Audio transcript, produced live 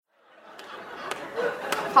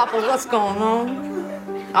Papa, what's going on?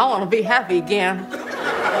 I want to be happy again.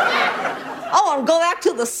 I want to go back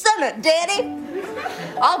to the Senate, Daddy.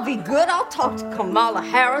 I'll be good. I'll talk to Kamala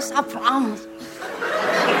Harris, I promise.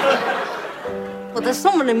 But there's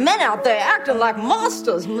so many men out there acting like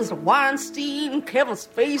monsters. Mr. Weinstein, Kevin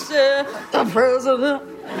Spacey, the president.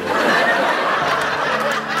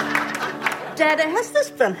 Daddy, has this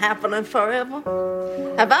been happening forever?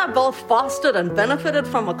 Have I both fostered and benefited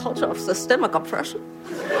from a culture of systemic oppression?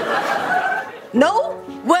 No?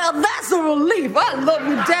 Well, that's a relief. I love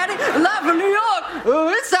you, Daddy. Live in New York.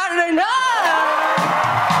 It's Saturday night.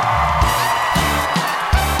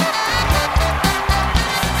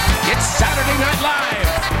 It's Saturday Night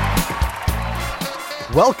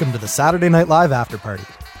Live. Welcome to the Saturday Night Live After Party.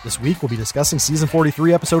 This week we'll be discussing Season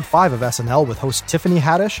 43, Episode 5 of SNL with host Tiffany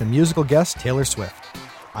Haddish and musical guest Taylor Swift.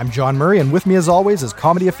 I'm John Murray, and with me as always is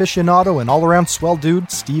comedy aficionado and all-around swell dude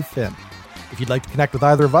Steve Finn. If you'd like to connect with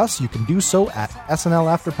either of us, you can do so at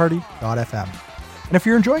snlafterparty.fm. And if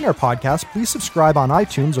you're enjoying our podcast, please subscribe on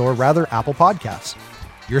iTunes or rather Apple Podcasts.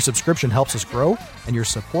 Your subscription helps us grow, and your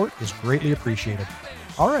support is greatly appreciated.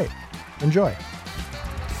 All right, enjoy.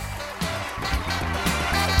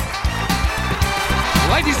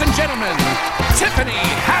 Ladies and gentlemen, Tiffany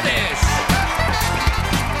Haddish.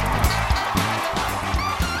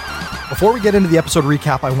 Before we get into the episode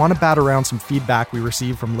recap, I want to bat around some feedback we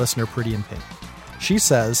received from listener Pretty in Pink. She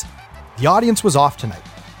says, the audience was off tonight.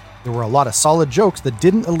 There were a lot of solid jokes that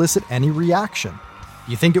didn't elicit any reaction.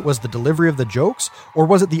 Do you think it was the delivery of the jokes, or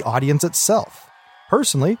was it the audience itself?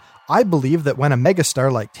 Personally, I believe that when a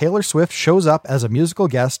megastar like Taylor Swift shows up as a musical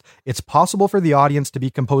guest, it's possible for the audience to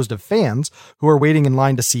be composed of fans who are waiting in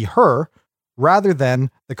line to see her, rather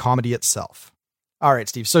than the comedy itself. All right,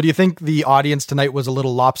 Steve. So do you think the audience tonight was a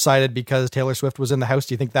little lopsided because Taylor Swift was in the house?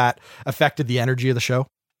 Do you think that affected the energy of the show?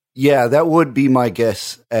 Yeah, that would be my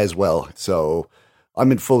guess as well. So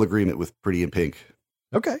I'm in full agreement with Pretty in Pink.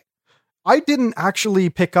 Okay. I didn't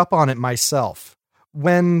actually pick up on it myself.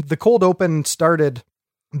 When the cold open started,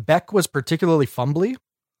 Beck was particularly fumbly.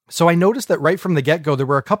 So I noticed that right from the get-go, there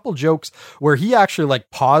were a couple jokes where he actually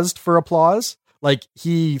paused for applause. Like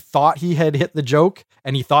he thought he had hit the joke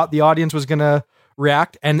and he thought the audience was going to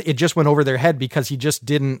react, and it just went over their head because he just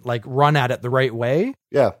didn't run at it the right way.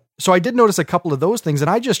 Yeah. So I did notice a couple of those things, and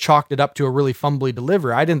I just chalked it up to a really fumbly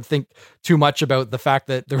delivery. I didn't think too much about the fact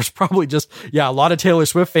that there was probably just, a lot of Taylor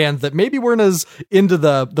Swift fans that maybe weren't as into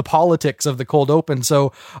the politics of the cold open.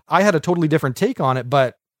 So I had a totally different take on it,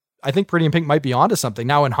 but I think Pretty in Pink might be onto something.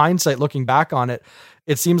 Now, in hindsight, looking back on it,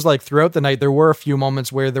 it seems like throughout the night, there were a few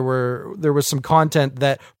moments where there was some content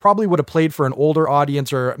that probably would have played for an older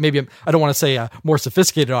audience, or maybe, I don't want to say a more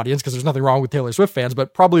sophisticated audience because there's nothing wrong with Taylor Swift fans,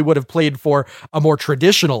 but probably would have played for a more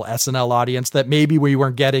traditional SNL audience that maybe we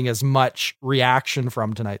weren't getting as much reaction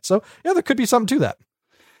from tonight. So yeah, there could be something to that.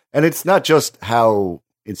 And it's not just how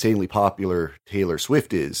insanely popular Taylor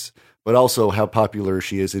Swift is, but also how popular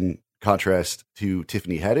she is in contrast to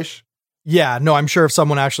Tiffany Haddish. Yeah, no, I'm sure if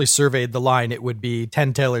someone actually surveyed the line, it would be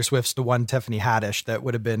 10 Taylor Swifts to 1 Tiffany Haddish that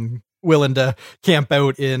would have been willing to camp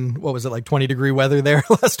out in, 20-degree weather there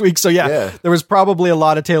last week. So yeah, there was probably a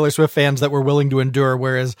lot of Taylor Swift fans that were willing to endure,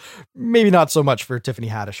 whereas maybe not so much for Tiffany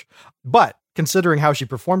Haddish. But considering how she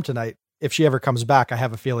performed tonight, if she ever comes back, I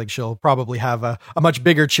have a feeling she'll probably have a much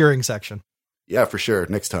bigger cheering section. Yeah, for sure.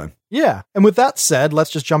 Next time. Yeah. And with that said,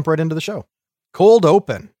 let's just jump right into the show. Cold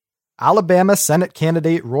open. Alabama Senate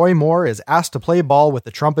candidate Roy Moore is asked to play ball with the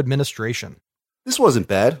Trump administration. This wasn't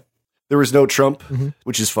bad. There was no Trump,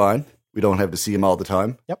 which is fine. We don't have to see him all the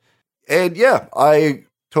time. Yep. And yeah, I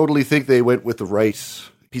totally think they went with the right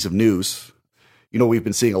piece of news. We've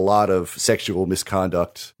been seeing a lot of sexual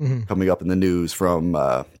misconduct coming up in the news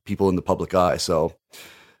from people in the public eye. So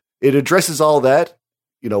it addresses all that,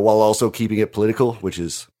 while also keeping it political, which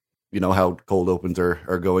is, how cold opens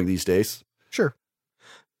are going these days. Sure.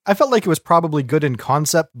 I felt like it was probably good in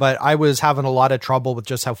concept, but I was having a lot of trouble with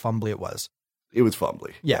just how fumbly it was. It was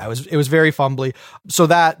fumbly. Yeah, it was very fumbly. So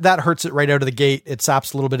that hurts it right out of the gate. It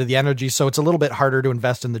saps a little bit of the energy. So it's a little bit harder to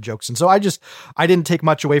invest in the jokes. And so I didn't take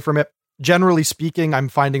much away from it. Generally speaking, I'm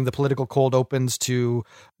finding the political cold opens to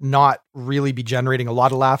not really be generating a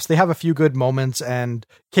lot of laughs. They have a few good moments, and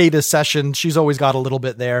Kata's session, she's always got a little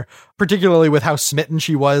bit there, particularly with how smitten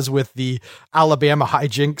she was with the Alabama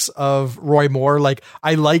hijinks of Roy Moore.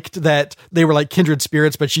 I liked that they were like kindred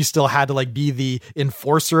spirits, but she still had to be the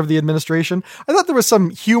enforcer of the administration. I thought there was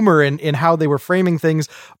some humor in how they were framing things,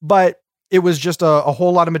 but it was just a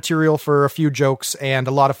whole lot of material for a few jokes and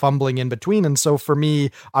a lot of fumbling in between. And so for me,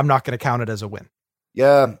 I'm not going to count it as a win.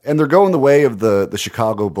 Yeah, and they're going the way of the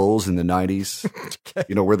Chicago Bulls in the 90s,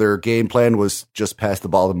 Okay. where their game plan was just pass the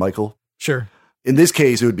ball to Michael. Sure. In this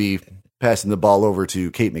case, it would be passing the ball over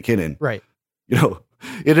to Kate McKinnon. Right.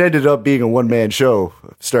 It ended up being a one-man show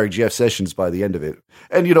starring Jeff Sessions by the end of it.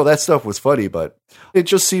 And, that stuff was funny, but it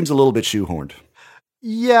just seems a little bit shoehorned.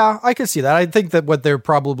 Yeah, I could see that. I think that what they're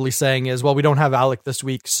probably saying is, well, we don't have Alec this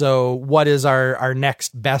week, so what is our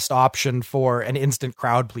next best option for an instant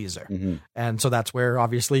crowd pleaser? Mm-hmm. And so that's where,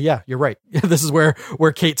 obviously, yeah, you're right. This is where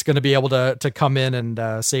Kate's going to be able to come in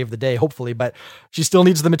and save the day, hopefully. But she still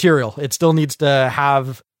needs the material. It still needs to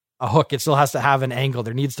have a hook. It still has to have an angle.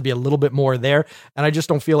 There needs to be a little bit more there. And I just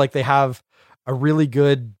don't feel like they have a really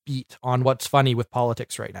good beat on what's funny with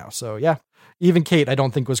politics right now. So yeah, even Kate, I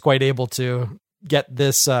don't think was quite able to get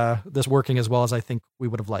this working as well as I think we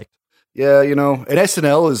would have liked. Yeah, and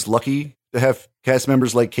SNL is lucky to have cast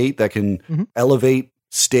members like Kate that can elevate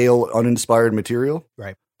stale, uninspired material.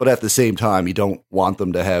 Right. But at the same time, you don't want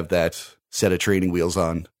them to have that set of training wheels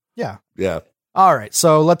on. Yeah. Yeah. All right,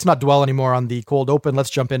 so let's not dwell anymore on the cold open. Let's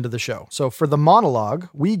jump into the show. So for the monologue,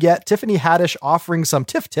 we get Tiffany Haddish offering some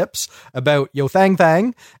tips about Yo Thang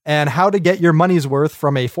Thang and how to get your money's worth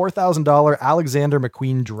from a $4,000 Alexander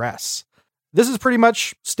McQueen dress. This is pretty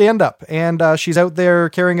much stand up, and she's out there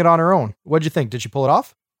carrying it on her own. What'd you think? Did she pull it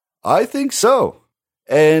off? I think so.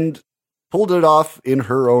 And pulled it off in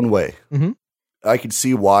her own way. Mm-hmm. I can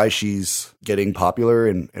see why she's getting popular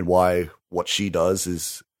and why what she does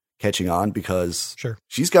is catching on, because Sure.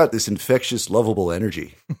 she's got this infectious, lovable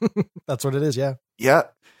energy. That's what it is, yeah. Yeah.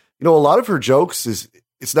 A lot of her jokes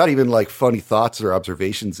it's not even like funny thoughts or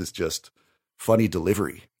observations. It's just funny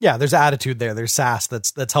delivery. Yeah, there's attitude there. There's sass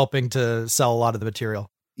that's helping to sell a lot of the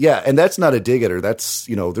material. Yeah. And that's not a dig at her. That's,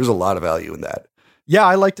 there's a lot of value in that. Yeah,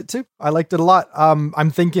 I liked it too. I liked it a lot.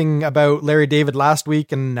 I'm thinking about Larry David last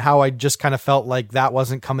week and how I just kind of felt like that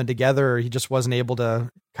wasn't coming together, or he just wasn't able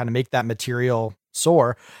to kind of make that material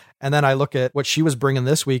soar. And then I look at what she was bringing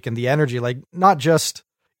this week and the energy, like not just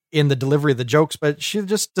in the delivery of the jokes, but she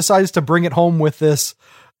just decides to bring it home with this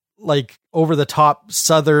like over the top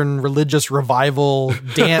Southern religious revival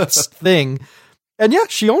dance thing. And yeah,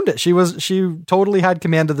 she owned it. She totally had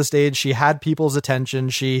command of the stage. She had people's attention.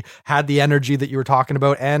 She had the energy that you were talking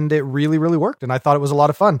about, and it really, really worked. And I thought it was a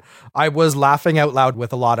lot of fun. I was laughing out loud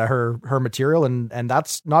with a lot of her material, and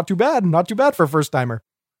that's not too bad. Not too bad for a first timer.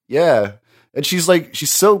 Yeah. And she's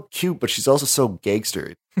so cute, but she's also so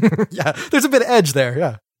gangster. Yeah, there's a bit of edge there.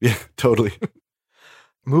 Yeah. Yeah, totally.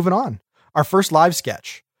 Moving on. Our first live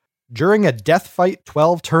sketch. During a Death Fight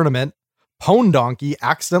 12 tournament, Pone Donkey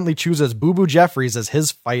accidentally chooses Boo Boo Jeffries as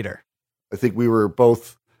his fighter. I think we were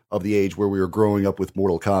both of the age where we were growing up with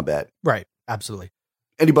Mortal Kombat. Right. Absolutely.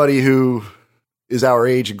 Anybody who is our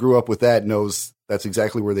age and grew up with that knows that's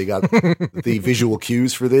exactly where they got the visual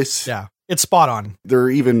cues for this. Yeah. It's spot on. They're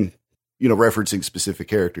even, referencing specific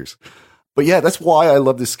characters. But yeah, that's why I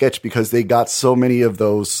love this sketch, because they got so many of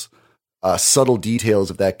those subtle details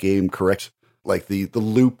of that game correct. Like the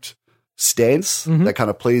looped stance that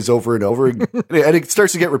kind of plays over and over. And it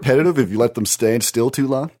starts to get repetitive if you let them stand still too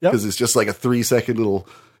long, because it's just like a 3-second little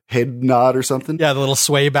head nod or something. Yeah, the little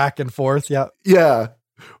sway back and forth. Yeah. Yeah.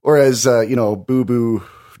 Or as, Boo Boo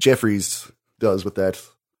Jeffries does with that.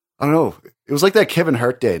 I don't know. It was like that Kevin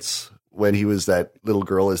Hart dance when he was that little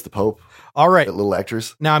girl as the Pope. All right. That little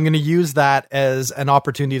actress. Now I'm going to use that as an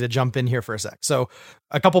opportunity to jump in here for a sec. So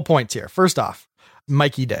a couple points here. First off,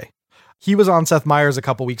 Mikey Day. He was on Seth Meyers a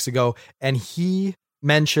couple weeks ago, and he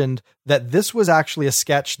mentioned that this was actually a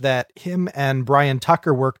sketch that him and Brian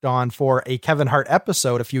Tucker worked on for a Kevin Hart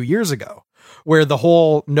episode a few years ago, where the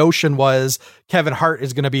whole notion was Kevin Hart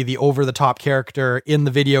is going to be the over-the-top character in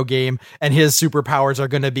the video game, and his superpowers are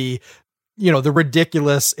going to be, the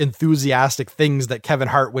ridiculous, enthusiastic things that Kevin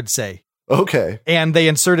Hart would say. Okay. And they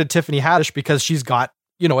inserted Tiffany Haddish because she's got,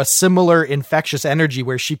 a similar infectious energy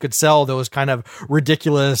where she could sell those kind of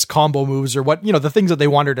ridiculous combo moves or what, the things that they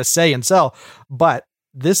want her to say and sell. But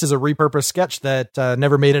this is a repurposed sketch that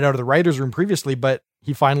never made it out of the writer's room previously, but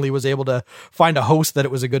he finally was able to find a host that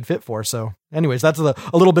it was a good fit for. So anyways, that's a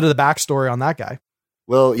little bit of the backstory on that guy.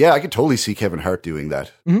 Well, yeah, I could totally see Kevin Hart doing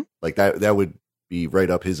that. Mm-hmm. Like that would be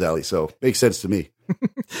right up his alley. So makes sense to me.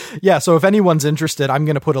 Yeah. So if anyone's interested, I'm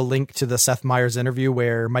going to put a link to the Seth Meyers interview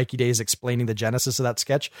where Mikey Day is explaining the genesis of that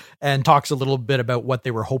sketch and talks a little bit about what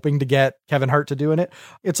they were hoping to get Kevin Hart to do in it.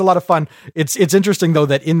 It's a lot of fun. It's interesting though,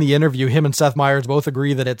 that in the interview, him and Seth Meyers both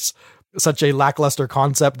agree that it's such a lackluster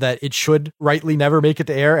concept that it should rightly never make it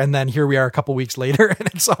to air. And then here we are a couple weeks later and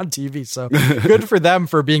it's on TV. So good for them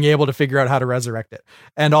for being able to figure out how to resurrect it.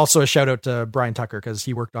 And also a shout out to Brian Tucker, because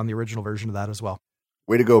he worked on the original version of that as well.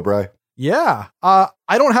 Way to go, Bri. Yeah. I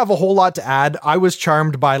don't have a whole lot to add. I was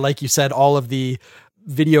charmed by, like you said, all of the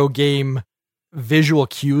video game visual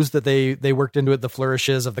cues that they worked into it, the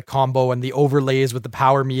flourishes of the combo and the overlays with the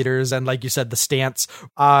power meters. And like you said, the stance,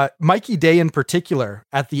 Mikey Day in particular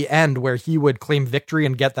at the end where he would claim victory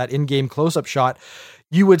and get that in-game close-up shot,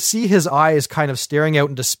 you would see his eyes kind of staring out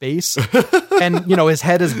into space and, his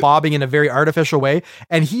head is bobbing in a very artificial way.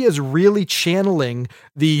 And he is really channeling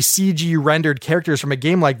the CG rendered characters from a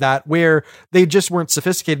game like that, where they just weren't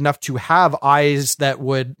sophisticated enough to have eyes that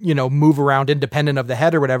would, move around independent of the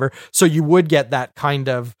head or whatever. So you would get that kind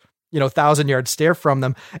of, 1,000-yard stare from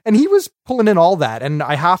them. And he was pulling in all that. And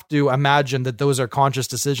I have to imagine that those are conscious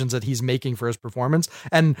decisions that he's making for his performance.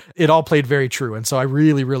 And it all played very true. And so I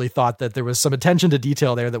really, really thought that there was some attention to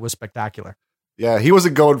detail there that was spectacular. Yeah, he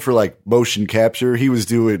wasn't going for like motion capture. He was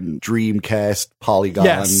doing Dreamcast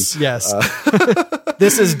polygons. Yes.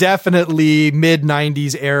 This is definitely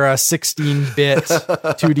mid-90s era 16-bit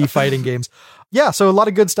 2D fighting games. Yeah, so a lot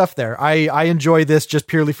of good stuff there. I enjoy this just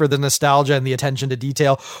purely for the nostalgia and the attention to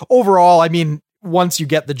detail. Overall, I mean, once you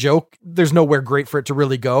get the joke, there's nowhere great for it to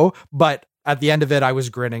really go. But at the end of it, I was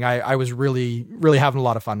grinning. I was really, really having a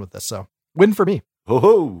lot of fun with this. So win for me.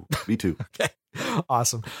 Oh, me too. Okay,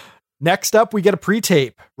 awesome. Next up, we get a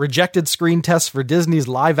pre-tape. Rejected screen tests for Disney's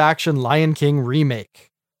live-action Lion King remake.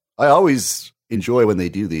 I always enjoy when they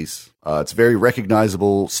do these. It's a very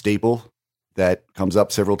recognizable staple that comes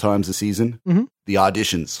up several times a season. Mm-hmm. The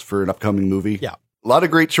auditions for an upcoming movie. Yeah. A lot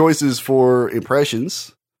of great choices for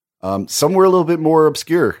impressions. Some were a little bit more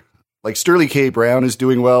obscure. Like Sterling K. Brown is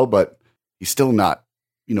doing well, but he's still not,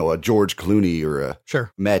 a George Clooney or a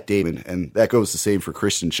Matt Damon. And that goes the same for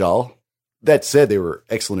Kristen Schaal. That said, they were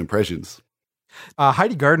excellent impressions.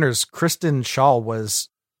 Heidi Gardner's Kristen Schaal was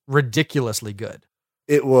ridiculously good.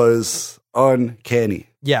 It was uncanny.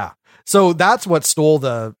 Yeah. So that's what stole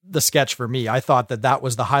the sketch for me. I thought that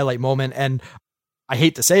was the highlight moment. And I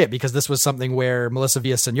hate to say it because this was something where Melissa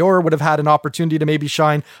Villaseñor would have had an opportunity to maybe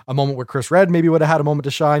shine, a moment where Chris Redd maybe would have had a moment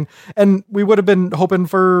to shine. And we would have been hoping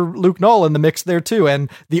for Luke Null in the mix there too. And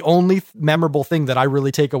the only memorable thing that I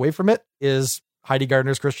really take away from it is Heidi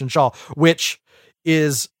Gardner's Kristen Schaal, which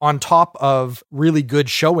is on top of really good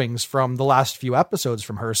showings from the last few episodes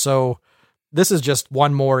from her. So this is just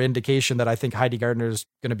one more indication that I think Heidi Gardner is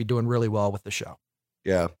going to be doing really well with the show.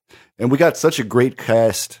 Yeah. And we got such a great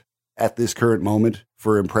cast at this current moment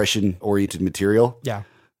for impression-oriented material. Yeah.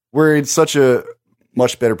 We're in such a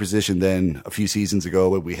much better position than a few seasons ago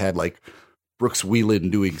when we had like Brooks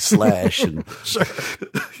Wheelan doing Slash. And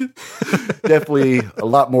definitely a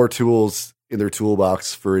lot more tools in their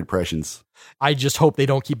toolbox for impressions. I just hope they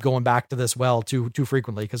don't keep going back to this well too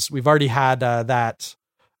frequently, because we've already had that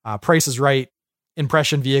Price is Right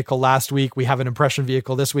impression vehicle last week. We have an impression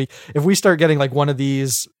vehicle this week. If we start getting like one of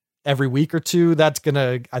these every week or two, I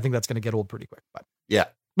think that's gonna get old pretty quick. But yeah,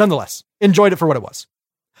 nonetheless, enjoyed it for what it was.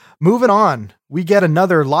 Moving on, we get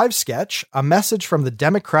another live sketch, a message from the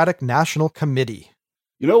Democratic National Committee.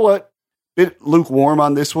 You know what? Bit lukewarm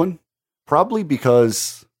on this one, probably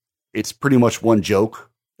because it's pretty much one joke.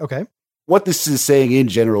 Okay. What this is saying in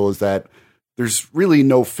general is that there's really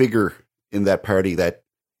no figure in that party that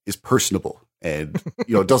is personable and,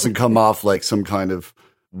 doesn't come off like some kind of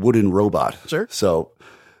wooden robot. Sure. So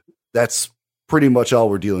that's pretty much all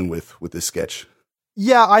we're dealing with this sketch.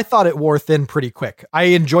 Yeah, I thought it wore thin pretty quick. I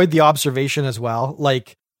enjoyed the observation as well.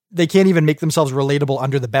 Like, they can't even make themselves relatable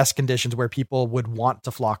under the best conditions where people would want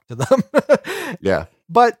to flock to them. Yeah.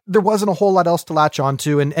 But there wasn't a whole lot else to latch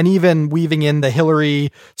onto. And even weaving in the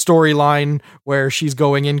Hillary storyline where she's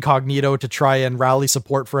going incognito to try and rally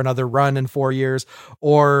support for another run in 4 years,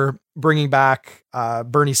 or bringing back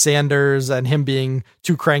Bernie Sanders and him being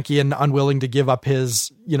too cranky and unwilling to give up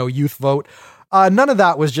his, youth vote. None of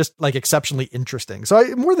that was just like exceptionally interesting.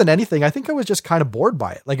 So more than anything, I think I was just kind of bored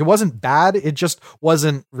by it. Like, it wasn't bad. It just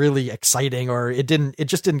wasn't really exciting, or it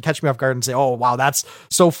just didn't catch me off guard and say, oh, wow, that's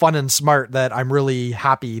so fun and smart that I'm really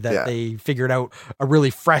happy that they figured out a really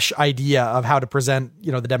fresh idea of how to present,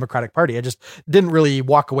 the Democratic Party. I just didn't really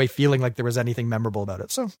walk away feeling like there was anything memorable about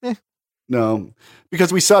it. So, No,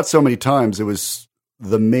 because we saw it so many times. It was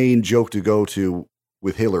the main joke to go to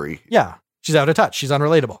with Hillary. Yeah. She's out of touch. She's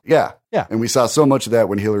unrelatable. Yeah. Yeah. And we saw so much of that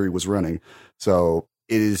when Hillary was running. So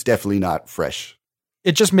it is definitely not fresh.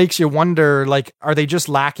 It just makes you wonder, like, are they just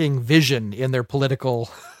lacking vision in their political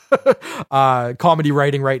comedy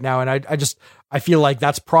writing right now? And I feel like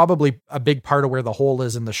that's probably a big part of where the hole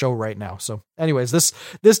is in the show right now. So anyways, this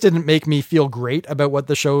didn't make me feel great about what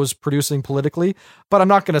the show's producing politically, but I'm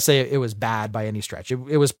not going to say it was bad by any stretch.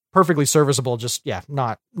 It was perfectly serviceable. Just,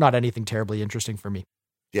 not anything terribly interesting for me.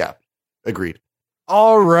 Yeah. Agreed.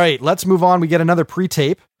 All right, let's move on. We get another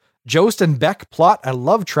pre-tape. Jost and Beck plot a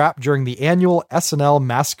love trap during the annual SNL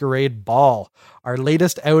Masquerade Ball, our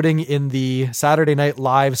latest outing in the Saturday Night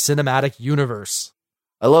Live cinematic universe.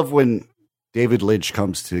 I love when David Lynch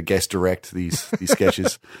comes to guest direct these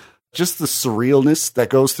sketches. Just the surrealness that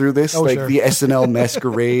goes through this, Oh, like sure. the SNL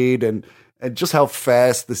Masquerade and just how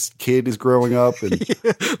fast this kid is growing up. And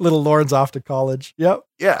Little Lauren's off to college. Yep.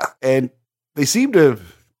 yeah, and they seem to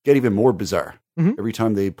get even more bizarre Mhm. every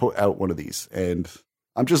time they put out one of these. And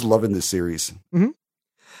I'm just loving this series.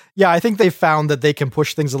 Yeah, I think they've found that they can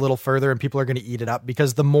push things a little further and people are going to eat it up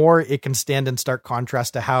because the more it can stand in stark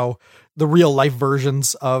contrast to how the real life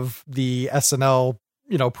versions of the SNL,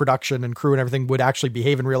 production and crew and everything would actually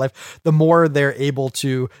behave in real life, the more they're able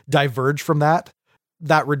to diverge from that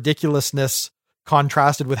ridiculousness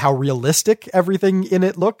contrasted with how realistic everything in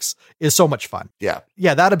it looks is so much fun. Yeah.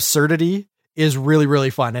 Yeah, that absurdity is really, really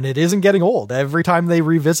fun. And it isn't getting old. Every time they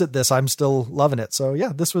revisit this, I'm still loving it. So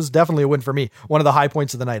yeah, this was definitely a win for me. One of the high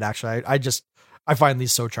points of the night, actually. I find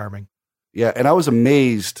these so charming. Yeah, and I was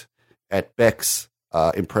amazed at Beck's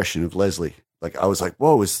impression of Leslie. Like, I was like,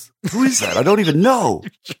 whoa, who is that? I don't even know.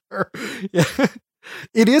 Sure. Yeah.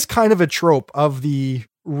 It is kind of a trope of the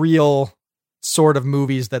real sort of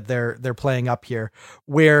movies that they're playing up here,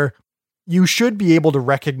 where you should be able to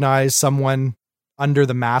recognize someone under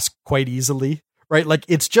the mask quite easily, right? Like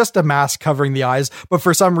it's just a mask covering the eyes, but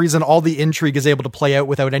for some reason, all the intrigue is able to play out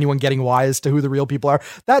without anyone getting wise to who the real people are.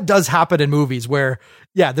 That does happen in movies where,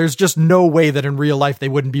 yeah, there's just no way that in real life they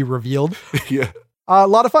wouldn't be revealed. Yeah. A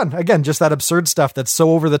lot of fun. Again, just that absurd stuff that's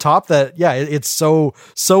so over the top that, yeah, it's so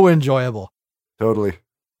enjoyable. Totally.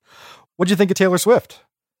 What'd you think of Taylor Swift?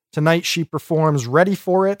 Tonight she performs Ready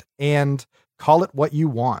for It and Call It What You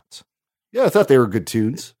Want. Yeah, I thought they were good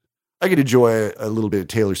tunes. I could enjoy a little bit of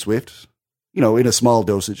Taylor Swift, in a small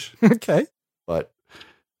dosage, Okay. but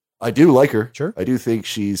I do like her. Sure. I do think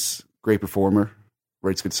she's a great performer,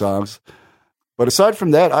 writes good songs. But aside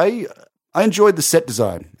from that, I enjoyed the set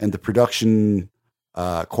design and the production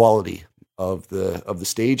quality of the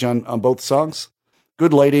stage on both songs.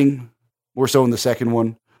 Good lighting, more so in the second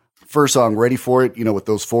one. First song, Ready for It, with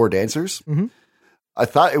those 4 dancers. Mhm. I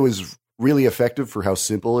thought it was really effective for how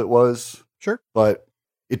simple it was. Sure. But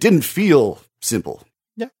it didn't feel simple.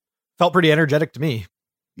 Felt pretty energetic to me.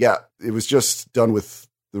 Yeah, it was just done with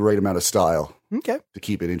the right amount of style Okay. to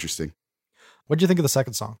keep it interesting. What'd you think of the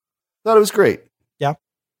second song? Thought it was great. Yeah.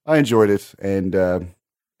 I enjoyed it. And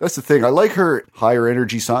that's the thing. I like her higher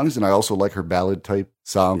energy songs, and I also like her ballad type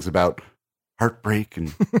songs about heartbreak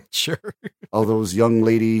and Sure. all those young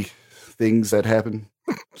lady things that happen.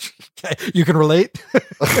 Okay. You can relate.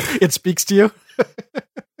 It speaks to you.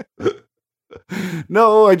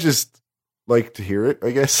 No, I just like to hear it,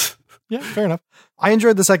 I guess. Yeah, fair enough. I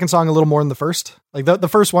enjoyed the second song a little more than the first. Like the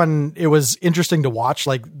first one, it was interesting to watch.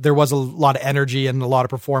 Like there was a lot of energy and a lot of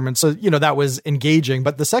performance. So, that was engaging.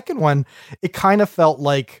 But the second one, it kind of felt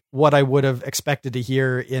like what I would have expected to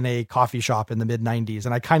hear in a coffee shop in the mid-90s.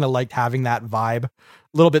 And I kind of liked having that vibe, a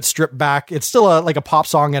little bit stripped back. It's still like a pop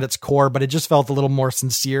song at its core, but it just felt a little more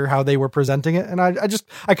sincere how they were presenting it. And I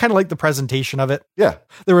kind of liked the presentation of it. Yeah.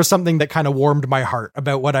 There was something that kind of warmed my heart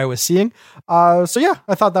about what I was seeing. So yeah,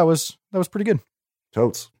 I thought that was pretty good.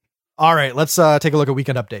 Totes. All right, let's take a look at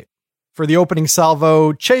Weekend Update. For the opening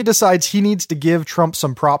salvo, Che decides he needs to give Trump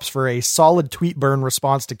some props for a solid tweet burn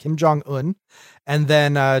response to Kim Jong-un. And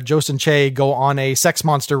then Jost and Che go on a sex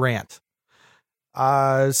monster rant.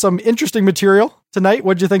 Some interesting material tonight.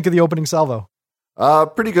 What'd you think of the opening salvo?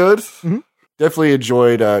 Pretty good. Mhm. Definitely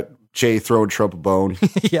enjoyed Che throwing Trump a bone,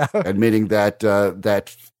 Yeah. admitting that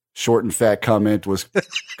that short and fat comment was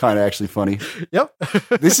kind of actually funny. Yep.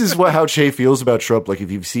 This is how Che feels about Trump. Like,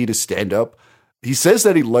 if you've seen his stand-up, he says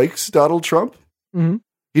that he likes Donald Trump. Mhm.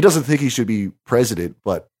 He doesn't think he should be president,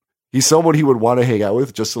 but he's someone he would want to hang out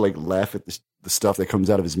with just to laugh at the stuff that comes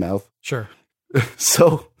out of his mouth. Sure.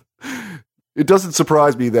 So it doesn't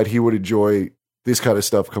surprise me that he would enjoy this kind of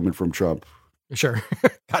stuff coming from Trump. Sure.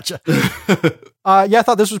 Gotcha. Yeah, I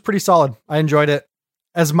thought this was pretty solid. I enjoyed it.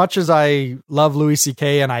 As much as I love Louis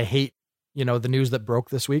C.K. and I hate, the news that broke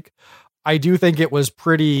this week, I do think it was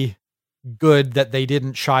pretty good that they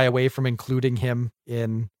didn't shy away from including him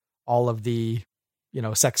in all of the,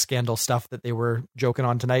 sex scandal stuff that they were joking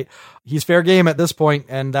on tonight. He's fair game at this point,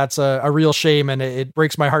 and that's a real shame, and it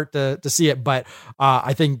breaks my heart to see it. But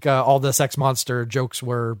I think all the sex monster jokes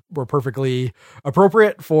were perfectly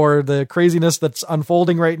appropriate for the craziness that's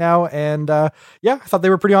unfolding right now. And yeah, I thought they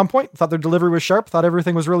were pretty on point. Thought their delivery was sharp. Thought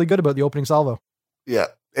everything was really good about the opening salvo. Yeah.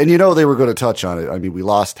 And they were going to touch on it. I mean, we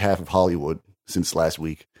lost half of Hollywood since last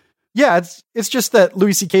week. Yeah, it's just that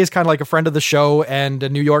Louis C.K. is kind of like a friend of the show and a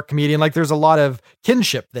New York comedian. Like there's a lot of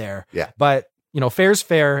kinship there. Yeah. But, fair's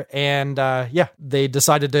fair. And they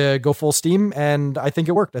decided to go full steam. And I think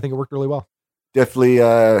it worked. I think it worked really well. Definitely,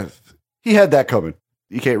 he had that coming.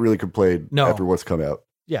 You can't really complain after what's come out.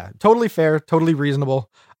 Yeah, totally fair, totally reasonable.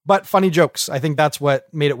 But funny jokes. I think that's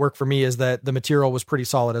what made it work for me, is that the material was pretty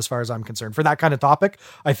solid as far as I'm concerned. For that kind of topic,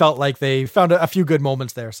 I felt like they found a few good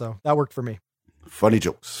moments there. So that worked for me. Funny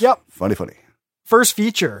jokes. Yep. Funny. First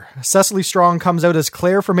feature, Cecily Strong comes out as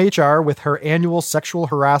Claire from HR with her annual sexual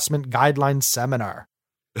harassment guidelines seminar.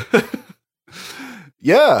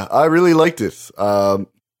 Yeah, I really liked it.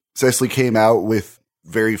 Cecily came out with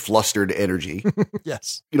very flustered energy.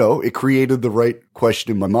 Yes. It created the right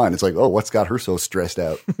question in my mind. It's like, oh, what's got her so stressed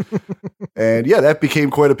out? And yeah, that became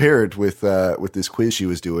quite apparent with this quiz she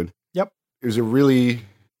was doing. Yep. It was a really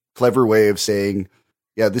clever way of saying,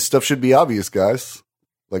 yeah, this stuff should be obvious, guys.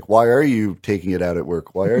 Like, why are you taking it out at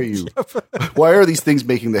work? Why are you, why are these things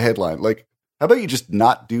making the headline? Like, how about you just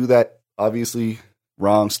not do that obviously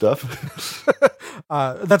wrong stuff?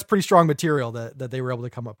 That's pretty strong material that they were able to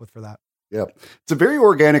come up with for that. Yeah. It's a very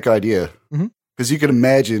organic idea because you can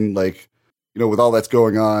imagine, like, with all that's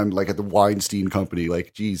going on, like at the Weinstein Company,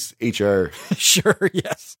 like, geez, HR. Sure.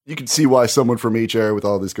 Yes. You can see why someone from HR with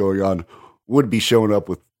all this going on would be showing up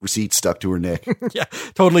with receipts stuck to her neck. Yeah,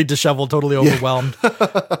 totally disheveled, totally overwhelmed.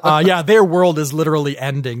 Yeah, their world is literally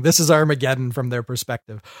ending. This is Armageddon from their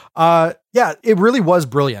perspective. Yeah, it really was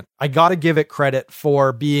brilliant. I got to give it credit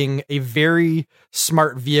for being a very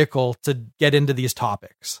smart vehicle to get into these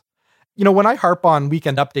topics. When I harp on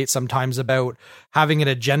Weekend Update sometimes about having an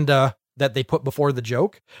agenda that they put before the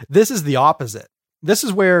joke, this is the opposite. This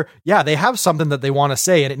is where, yeah, they have something that they want to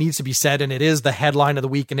say and it needs to be said and it is the headline of the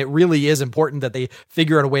week and it really is important that they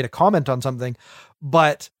figure out a way to comment on something,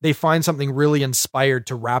 but they find something really inspired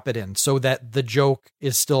to wrap it in so that the joke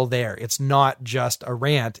is still there. It's not just a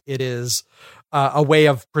rant. It is a way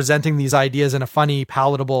of presenting these ideas in a funny,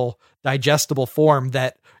 palatable, digestible form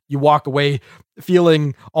that you walk away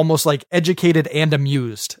feeling almost like educated and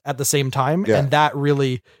amused at the same time. Yeah. And that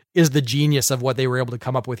really is the genius of what they were able to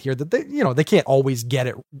come up with here, that they can't always get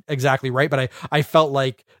it exactly right. But I felt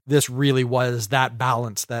like this really was that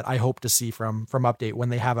balance that I hope to see from Update when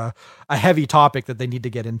they have a heavy topic that they need to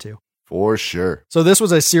get into. For sure. So this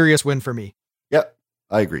was a serious win for me. Yep.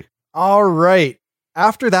 I agree. All right.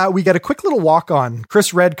 After that, we get a quick little walk on.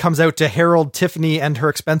 Chris Redd comes out to herald Tiffany and her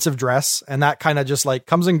expensive dress, and that kind of just like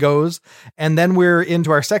comes and goes. And then we're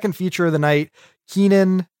into our second feature of the night.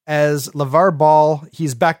 Keenan as LeVar Ball.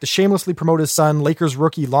 He's back to shamelessly promote his son, Lakers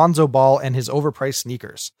rookie Lonzo Ball, and his overpriced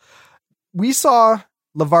sneakers. We saw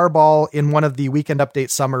LeVar Ball in one of the Weekend Update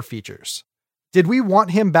summer features. Did we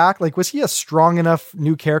want him back? Like, was he a strong enough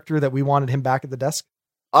new character that we wanted him back at the desk?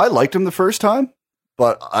 I liked him the first time,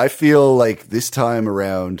 but I feel like this time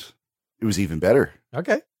around, it was even better.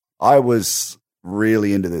 Okay. I was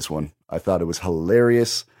really into this one. I thought it was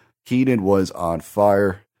hilarious. Keenan was on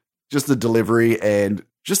fire. Just the delivery and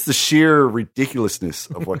just the sheer ridiculousness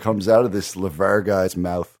of what comes out of this LeVar guy's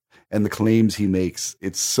mouth and the claims he makes.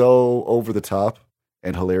 It's so over the top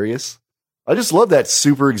and hilarious. I just love that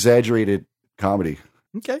super exaggerated comedy.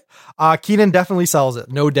 Okay. Keenan definitely sells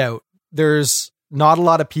it. No doubt. There's not a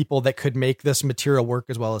lot of people that could make this material work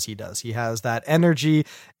as well as he does. He has that energy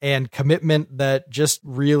and commitment that just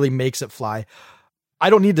really makes it fly.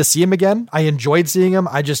 I don't need to see him again. I enjoyed seeing him.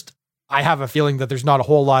 I have a feeling that there's not a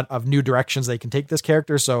whole lot of new directions they can take this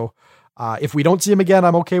character. So if we don't see him again,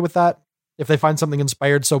 I'm okay with that. If they find something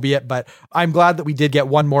inspired, so be it. But I'm glad that we did get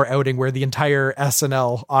one more outing where the entire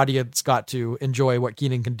SNL audience got to enjoy what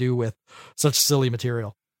Keenan can do with such silly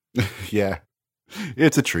material. Yeah,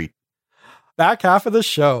 it's a treat. Back half of the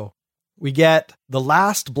show, we get the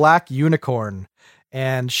last black unicorn,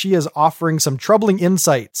 and she is offering some troubling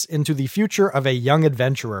insights into the future of a young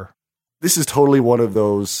adventurer. This is totally one of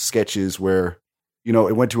those sketches where,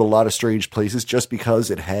 it went to a lot of strange places just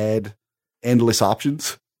because it had endless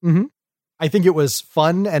options. Mm-hmm. I think it was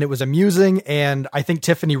fun and it was amusing. And I think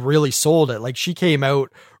Tiffany really sold it. Like, she came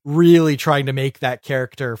out really trying to make that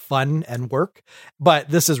character fun and work, but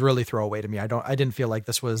this is really throwaway to me. I didn't feel like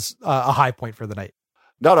this was a high point for the night.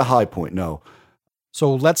 Not a high point. No.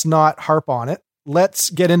 So let's not harp on it. Let's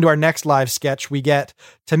get into our next live sketch. We get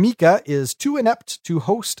Tamika is too inept to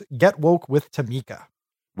host Get Woke with Tamika.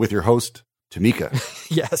 With your host, Tamika.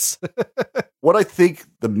 Yes. What I think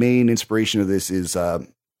the main inspiration of this is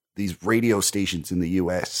these radio stations in the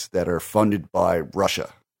US that are funded by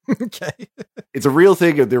Russia. Okay. It's a real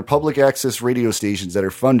thing. They're public access radio stations that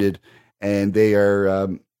are funded, and they are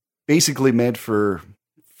basically meant for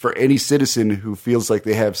for any citizen who feels like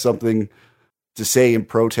they have something to say in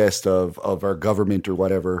protest of our government or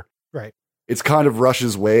whatever. Right. It's kind of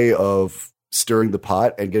Russia's way of stirring the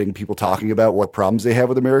pot and getting people talking about what problems they have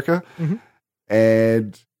with America. Mm-hmm.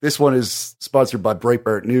 And this one is sponsored by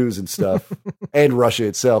Breitbart News and stuff and Russia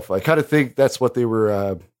itself. I kind of think that's what they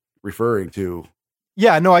were referring to.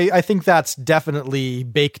 Yeah, no, I think that's definitely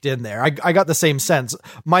baked in there. I got the same sense.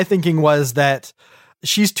 My thinking was that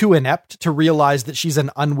she's too inept to realize that she's an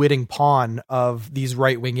unwitting pawn of these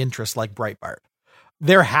right-wing interests like Breitbart.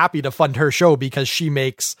 They're happy to fund her show because she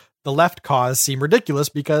makes the left cause seem ridiculous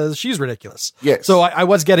because she's ridiculous. Yes. So I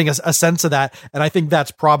was getting a sense of that. And I think that's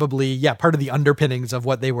probably, part of the underpinnings of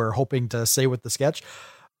what they were hoping to say with the sketch.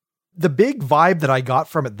 The big vibe that I got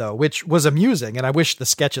from it, though, which was amusing, and I wish the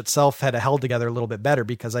sketch itself had held together a little bit better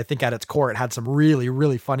because I think at its core it had some really,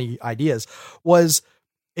 really funny ideas, was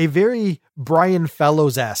a very Brian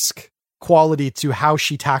Fellows-esque quality to how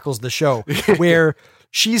she tackles the show, where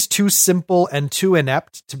she's too simple and too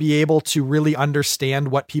inept to be able to really understand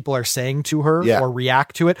what people are saying to her or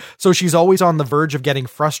react to it. So she's always on the verge of getting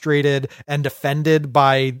frustrated and offended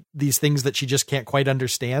by these things that she just can't quite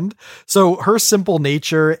understand. So her simple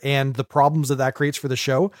nature and the problems that creates for the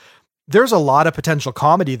show, there's a lot of potential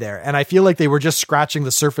comedy there. And I feel like they were just scratching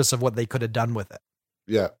the surface of what they could have done with it.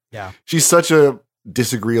 Yeah. Yeah. She's such a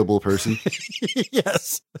disagreeable person.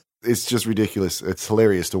 Yes. It's just ridiculous. It's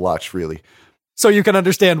hilarious to watch, really. So you can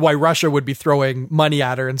understand why Russia would be throwing money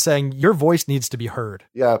at her and saying, your voice needs to be heard.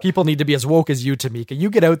 Yeah. People need to be as woke as you, Tamika. You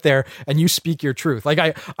get out there and you speak your truth. Like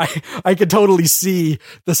I could totally see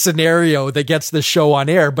the scenario that gets this show on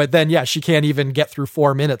air, but then, she can't even get through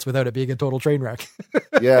 4 minutes without it being a total train wreck.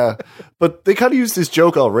 Yeah. But they kind of used this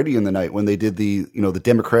joke already in the night when they did the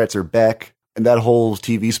Democrats are back. And that whole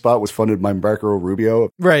TV spot was funded by Marco Rubio.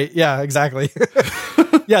 Right. Yeah, exactly.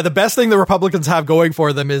 Yeah. The best thing the Republicans have going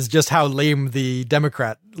for them is just how lame the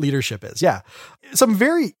Democrat leadership is. Yeah. Some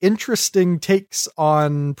very interesting takes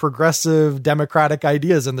on progressive democratic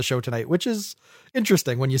ideas in the show tonight, which is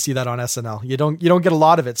interesting when you see that on SNL. You don't get a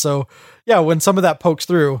lot of it. So yeah, when some of that pokes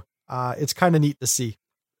through, it's kind of neat to see.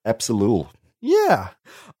 Absolutely. Yeah.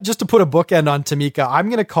 Just to put a bookend on Tamika, I'm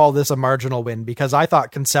going to call this a marginal win because I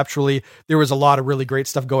thought conceptually there was a lot of really great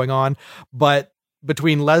stuff going on, but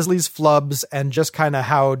between Leslie's flubs and just kind of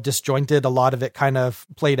how disjointed a lot of it kind of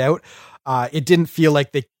played out, it didn't feel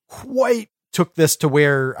like they quite took this to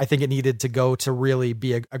where I think it needed to go to really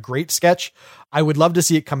be a great sketch. I would love to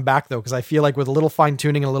see it come back though, because I feel like with a little fine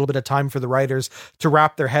tuning and a little bit of time for the writers to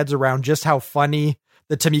wrap their heads around just how funny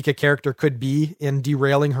the Tamika character could be in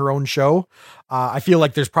derailing her own show. I feel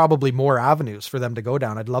like there's probably more avenues for them to go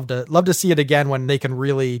down. I'd love to see it again when they can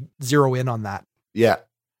really zero in on that. Yeah.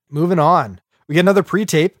 Moving on. We get another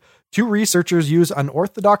pre-tape. 2 researchers use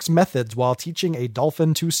unorthodox methods while teaching a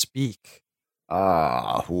dolphin to speak.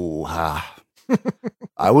 I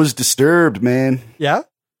was disturbed, man. Yeah?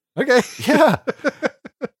 Okay. Yeah.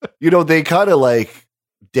 They kind of like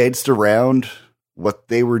danced around what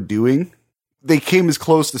they were doing. They came as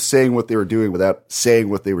close to saying what they were doing without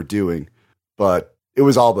saying what they were doing, but it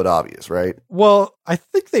was all but obvious, right? Well, I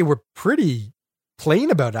think they were pretty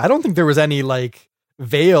plain about it. I don't think there was any like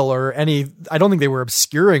veil or I don't think they were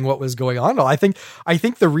obscuring what was going on. I think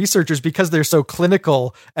the researchers, because they're so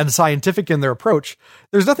clinical and scientific in their approach,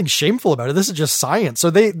 there's nothing shameful about it. This is just science.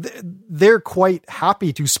 So they're quite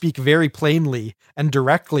happy to speak very plainly and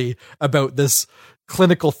directly about this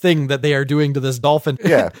clinical thing that they are doing to this dolphin.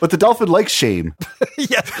 Yeah, but the dolphin likes shame.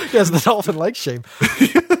 Yes, the dolphin likes shame.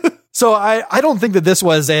 So I don't think that this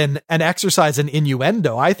was an exercise in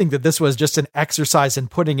innuendo. I think that this was just an exercise in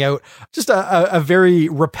putting out just a very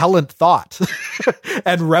repellent thought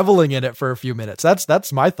and reveling in it for a few minutes.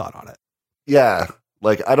 That's my thought on it. Yeah.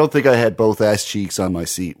 Like, I don't think I had both ass cheeks on my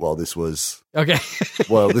seat while this was okay.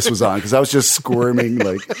 This was on, because I was just squirming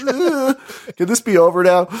like, can this be over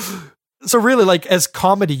now? So really, like, as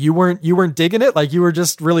comedy, you weren't digging it? Like, you were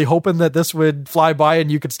just really hoping that this would fly by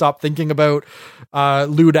and you could stop thinking about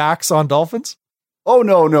lewd acts on dolphins? Oh,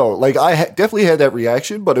 no. Like, I definitely had that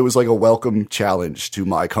reaction, but it was like a welcome challenge to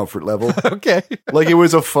my comfort level. Okay. Like, it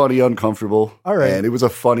was a funny uncomfortable. All right. And it was a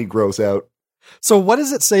funny gross out. So what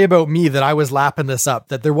does it say about me that I was lapping this up,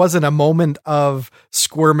 that there wasn't a moment of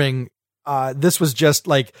squirming? This was just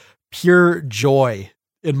like pure joy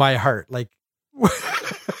in my heart. Like,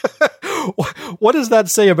 what does that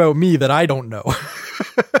say about me that I don't know?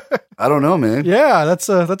 I don't know, man. Yeah, that's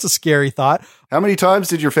a scary thought. How many times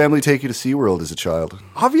did your family take you to SeaWorld as a child?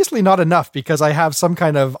 Obviously not enough, because I have some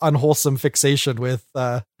kind of unwholesome fixation with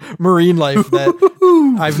marine life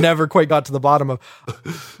that I've never quite got to the bottom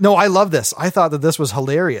of. No, I love this. I thought that this was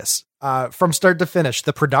hilarious. from start to finish.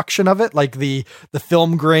 The production of it, like the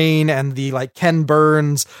film grain and the like Ken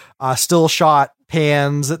Burns still shot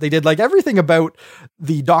pans that they did, like everything about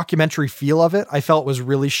the documentary feel of it, I felt was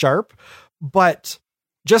really sharp. But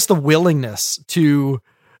just the willingness to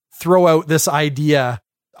throw out this idea,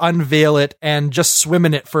 unveil it, and just swim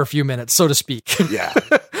in it for a few minutes, so to speak. Yeah.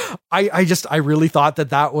 I really thought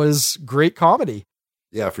that was great comedy.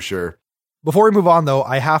 Yeah, for sure. Before we move on, though,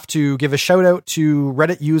 I have to give a shout out to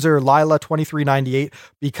Reddit user Lila2398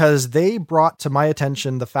 because they brought to my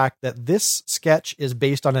attention the fact that this sketch is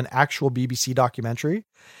based on an actual BBC documentary,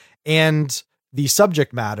 and the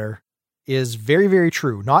subject matter is very, very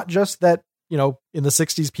true. Not just that, in the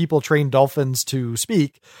 60s people trained dolphins to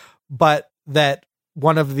speak, but that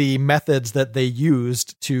one of the methods that they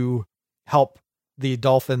used to help the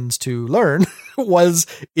dolphins to learn was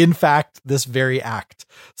in fact this very act.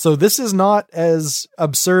 So this is not as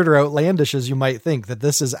absurd or outlandish as you might think, that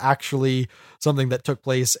this is actually something that took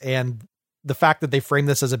place. And the fact that they frame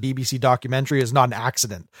this as a BBC documentary is not an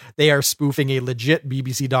accident. They are spoofing a legit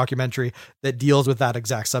BBC documentary that deals with that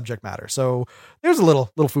exact subject matter. So there's a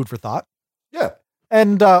little food for thought. Yeah.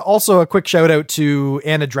 And also a quick shout out to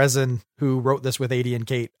Anna Dresden, who wrote this with Adi and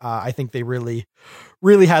Kate. I think they really,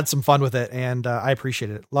 really had some fun with it, and I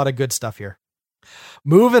appreciate it. A lot of good stuff here.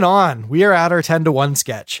 Moving on, we are at our 10-1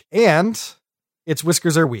 sketch, and it's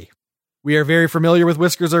Whiskers Are We. We are very familiar with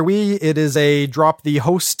Whiskers Are We. It is a drop the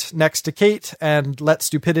host next to Kate and let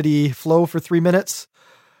stupidity flow for 3 minutes.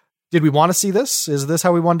 Did we want to see this? Is this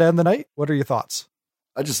how we wanted to end the night? What are your thoughts?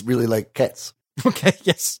 I just really like cats. Okay,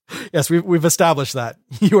 yes, we've established that.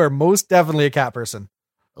 You are most definitely a cat person.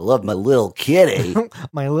 I love my little kitty.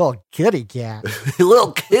 My little kitty cat.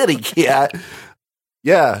 Little kitty cat.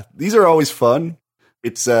 Yeah, these are always fun.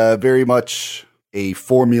 It's very much a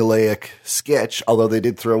formulaic sketch, although they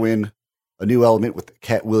did throw in a new element with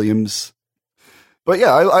Cat Williams. But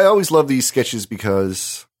yeah, I always love these sketches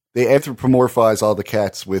because they anthropomorphize all the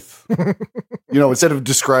cats with, instead of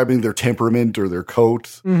describing their temperament or their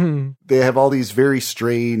coat, they have all these very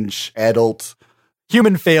strange adult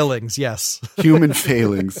human failings. Yes. Human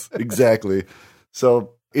failings. Exactly.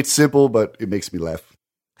 So it's simple, but it makes me laugh.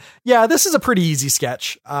 Yeah, this is a pretty easy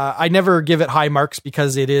sketch. I never give it high marks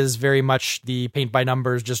because it is very much the paint by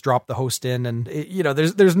numbers, just drop the host in. And,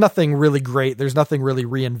 there's nothing really great. There's nothing really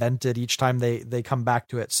reinvented each time they come back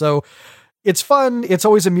to it. So it's fun. It's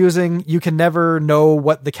always amusing. You can never know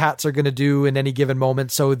what the cats are going to do in any given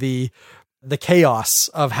moment. So the chaos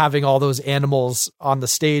of having all those animals on the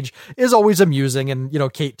stage is always amusing. And,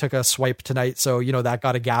 Kate took a swipe tonight, so, that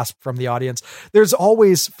got a gasp from the audience. There's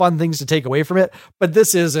always fun things to take away from it, but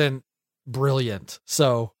this isn't brilliant.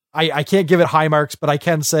 So I can't give it high marks, but I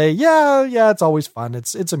can say, yeah, it's always fun.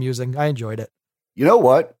 It's amusing. I enjoyed it. You know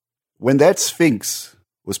what? When that Sphinx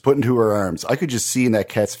was put into her arms, I could just see in that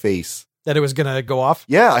cat's face that it was going to go off.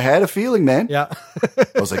 Yeah, I had a feeling, man. Yeah.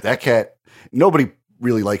 I was like, that cat, nobody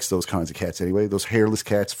really likes those kinds of cats anyway. Those hairless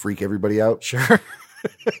cats freak everybody out. Sure.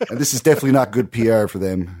 And this is definitely not good PR for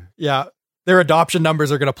them. Yeah. Their adoption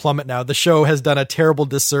numbers are going to plummet now. The show has done a terrible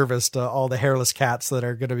disservice to all the hairless cats that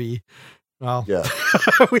are going to be, well, yeah.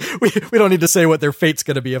 we don't need to say what their fate's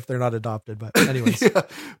going to be if they're not adopted, but anyways.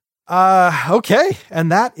 Yeah. Okay.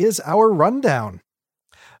 And that is our rundown.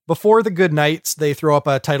 Before the good nights, they throw up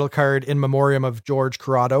a title card in memoriam of George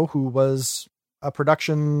Corrado, who was a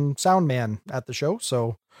production sound man at the show.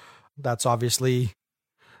 So that's obviously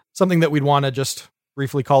something that we'd want to just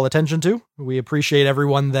briefly call attention to. We appreciate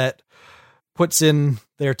everyone that puts in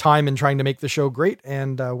their time in trying to make the show great.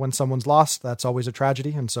 And when someone's lost, that's always a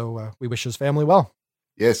tragedy. And so we wish his family well.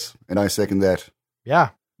 Yes. And I second that. Yeah.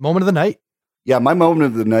 Moment of the night. Yeah. My moment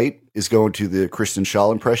of the night is going to the Kristen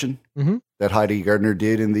Schaal impression that Heidi Gardner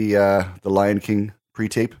did in the Lion King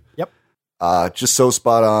pre-tape. Yep. Just so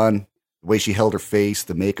spot on. The way she held her face,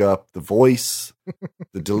 the makeup, the voice,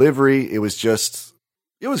 the delivery. It was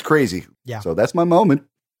crazy. Yeah. So that's my moment.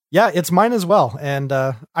 Yeah, it's mine as well. And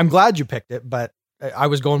I'm glad you picked it, but I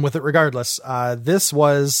was going with it regardless. This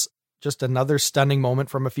was just another stunning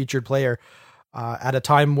moment from a featured player at a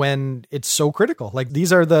time when it's so critical. Like,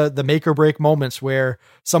 these are the make or break moments where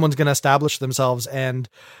someone's going to establish themselves and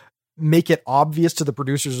make it obvious to the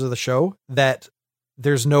producers of the show that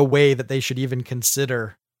there's no way that they should even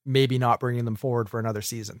consider maybe not bringing them forward for another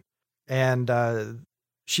season. And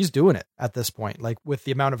she's doing it at this point, like with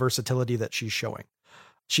the amount of versatility that she's showing.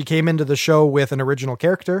 She came into the show with an original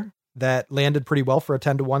character that landed pretty well for a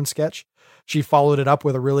 10-1 sketch. She followed it up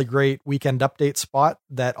with a really great Weekend Update spot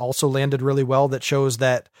that also landed really well, that shows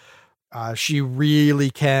that she really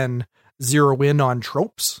can zero in on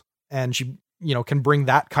tropes. And she can bring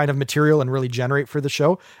that kind of material and really generate for the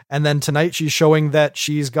show. And then tonight she's showing that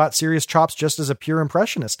she's got serious chops just as a pure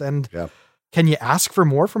impressionist. And can you ask for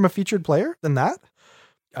more from a featured player than that?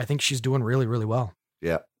 I think she's doing really, really well.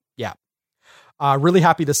 Yeah. Yeah. Really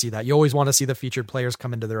happy to see that. You always want to see the featured players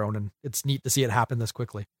come into their own, and it's neat to see it happen this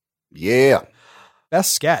quickly. Yeah.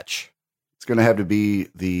 Best sketch. It's going to have to be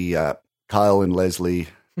the Kyle and Leslie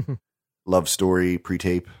love story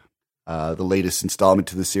pre-tape, the latest installment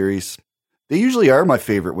to the series. They usually are my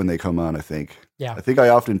favorite when they come on, I think. Yeah. I think I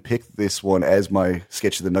often pick this one as my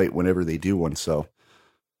sketch of the night whenever they do one. So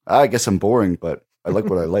I guess I'm boring, but I like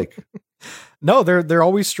what I like. No, they're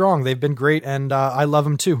always strong. They've been great, and I love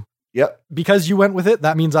them too. Yep. Because you went with it,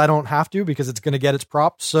 that means I don't have to, because it's going to get its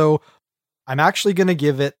props. So I'm actually going to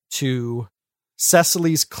give it to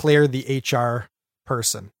Cecily's Claire, the HR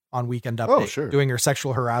person on Weekend Update, doing her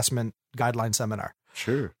sexual harassment guideline seminar.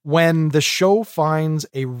 Sure. When the show finds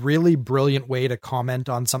a really brilliant way to comment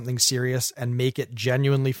on something serious and make it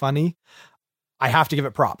genuinely funny, I have to give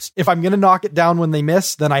it props. If I'm going to knock it down when they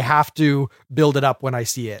miss, then I have to build it up when I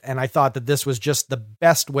see it. And I thought that this was just the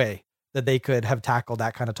best way that they could have tackled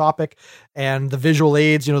that kind of topic. And the visual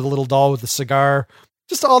aids, the little doll with the cigar,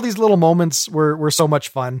 just all these little moments were so much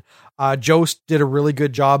fun. Jost did a really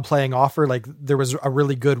good job playing off her. Like, there was a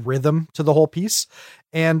really good rhythm to the whole piece.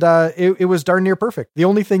 And it was darn near perfect. The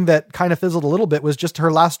only thing that kind of fizzled a little bit was just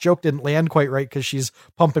her last joke didn't land quite right because she's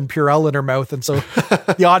pumping Purell in her mouth. And so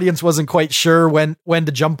the audience wasn't quite sure when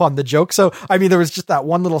to jump on the joke. So, I mean, there was just that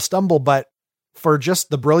one little stumble, but for just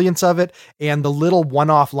the brilliance of it and the little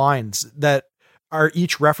one-off lines that are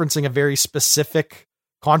each referencing a very specific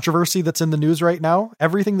controversy that's in the news right now.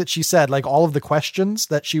 Everything that she said, like all of the questions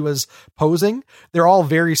that she was posing, they're all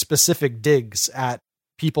very specific digs at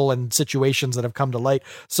people and situations that have come to light.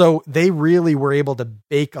 So they really were able to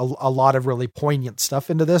bake a lot of really poignant stuff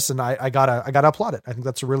into this. And I gotta applaud it. I think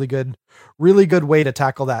that's a really good way to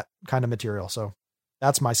tackle that kind of material. So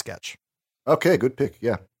that's my sketch. Okay. Good pick.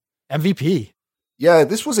 Yeah. MVP. Yeah.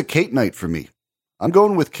 This was a Kate night for me. I'm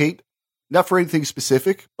going with Kate, not for anything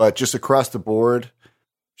specific, but just across the board.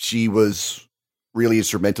 She was really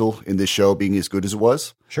instrumental in this show being as good as it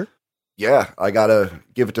was. Sure. Yeah, I gotta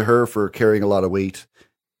give it to her for carrying a lot of weight.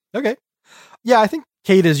 Okay. Yeah, I think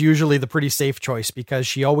Kate is usually the pretty safe choice because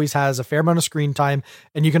she always has a fair amount of screen time,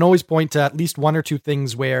 and you can always point to at least one or two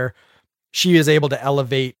things where she is able to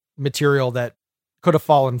elevate material that could have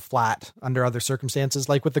fallen flat under other circumstances.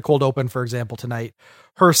 Like with the cold open, for example, tonight,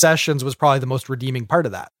 her sessions was probably the most redeeming part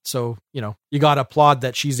of that. So, you got to applaud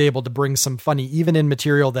that she's able to bring some funny, even in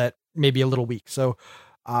material that may be a little weak. So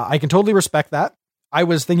I can totally respect that. I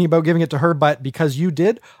was thinking about giving it to her, but because you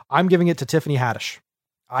did, I'm giving it to Tiffany Haddish.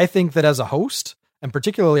 I think that as a host, and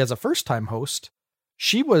particularly as a first-time host,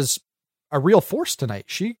 she was a real force tonight.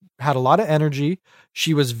 She had a lot of energy.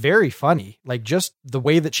 She was very funny. Like, just the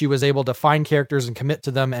way that she was able to find characters and commit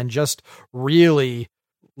to them and just really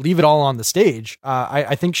leave it all on the stage.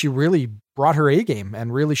 I think she really brought her A game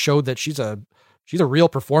and really showed that she's a real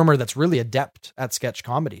performer that's really adept at sketch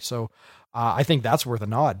comedy. So I think that's worth a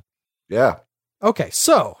nod. Yeah. Okay.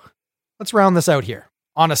 So let's round this out here.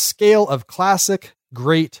 On a scale of classic,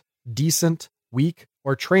 great, decent, weak,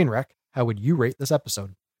 or train wreck, how would you rate this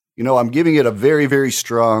episode? I'm giving it a very, very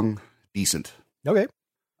strong decent. Okay.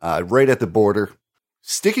 Right at the border.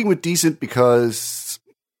 Sticking with decent because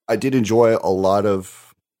I did enjoy a lot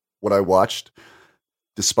of what I watched.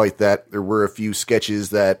 Despite that, there were a few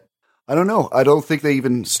sketches that, I don't know, I don't think they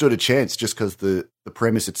even stood a chance just because the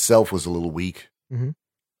premise itself was a little weak. Mm-hmm.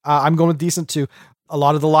 I'm going with decent too. A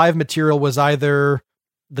lot of the live material was either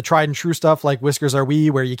the tried and true stuff like Whiskers Are We,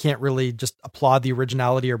 where you can't really just applaud the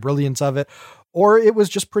originality or brilliance of it, or it was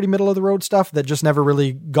just pretty middle of the road stuff that just never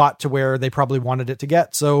really got to where they probably wanted it to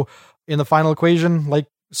get. So in the final equation, like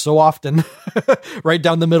so often, right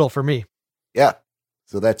down the middle for me. Yeah.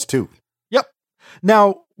 So that's 2. Yep.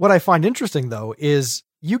 Now, what I find interesting though, is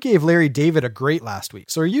you gave Larry David a great last week.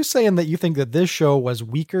 So are you saying that you think that this show was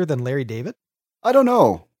weaker than Larry David? I don't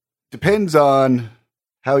know. Depends on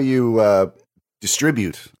how you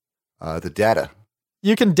distribute the data.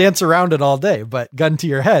 You can dance around it all day, but gun to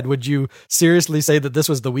your head, would you seriously say that this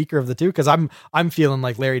was the weaker of the two? Because I'm feeling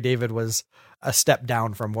like Larry David was a step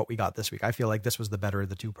down from what we got this week. I feel like this was the better of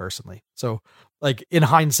the two personally. So, like, in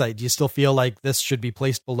hindsight, do you still feel like this should be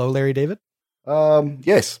placed below Larry David?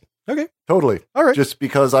 Yes. Okay. Totally. All right. Just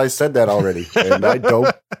because I said that already, and I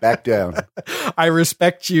don't back down. I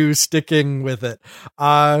respect you sticking with it.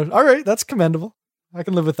 All right. That's commendable. I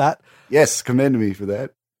can live with that. Yes. Commend me for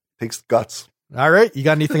that. Takes guts. All right. You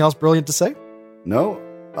got anything else brilliant to say? No,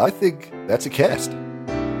 I think that's a cast.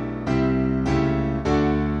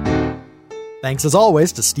 Thanks as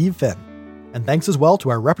always to Steve Finn. And thanks as well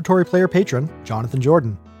to our Repertory Player patron, Jonathan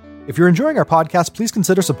Jordan. If you're enjoying our podcast, please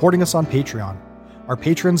consider supporting us on Patreon. Our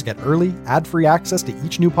patrons get early, ad-free access to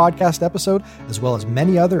each new podcast episode, as well as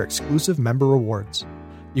many other exclusive member rewards.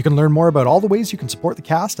 You can learn more about all the ways you can support the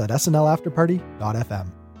cast at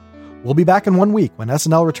snlafterparty.fm. We'll be back in 1 week when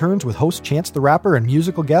SNL returns with host Chance the Rapper and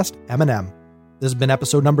musical guest Eminem. This has been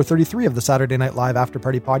episode number 33 of the Saturday Night Live After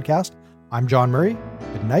Party podcast. I'm John Murray.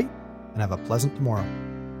 Good night, and have a pleasant tomorrow.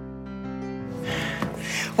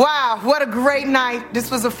 Wow, what a great night. This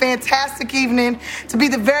was a fantastic evening to be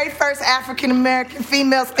the very first African-American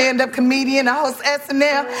female stand-up comedian to host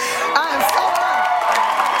SNL. I am so honored.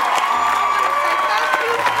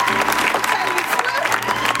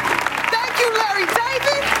 Thank you, Larry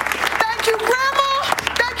David. Thank you, Grandma.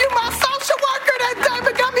 Thank you, my social worker that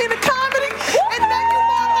David got me into comedy. And thank you,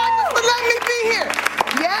 Lord Michael, for letting me be here.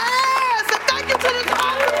 Yes, and thank you to this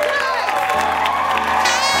awesome class.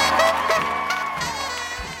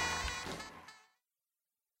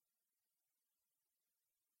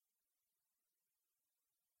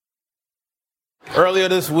 Earlier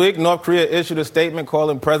this week, North Korea issued a statement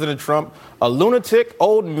calling President Trump a lunatic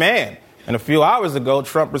old man. And a few hours ago,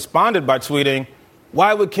 Trump responded by tweeting,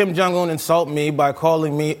 "Why would Kim Jong-un insult me by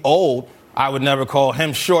calling me old? I would never call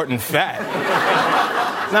him short and fat."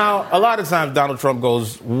 Now, a lot of times Donald Trump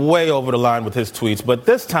goes way over the line with his tweets, but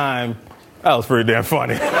this time, that was pretty damn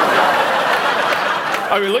funny.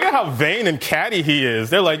 I mean, look at how vain and catty he is.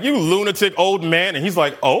 They're like, "You lunatic old man," and he's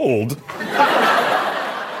like, "Old?"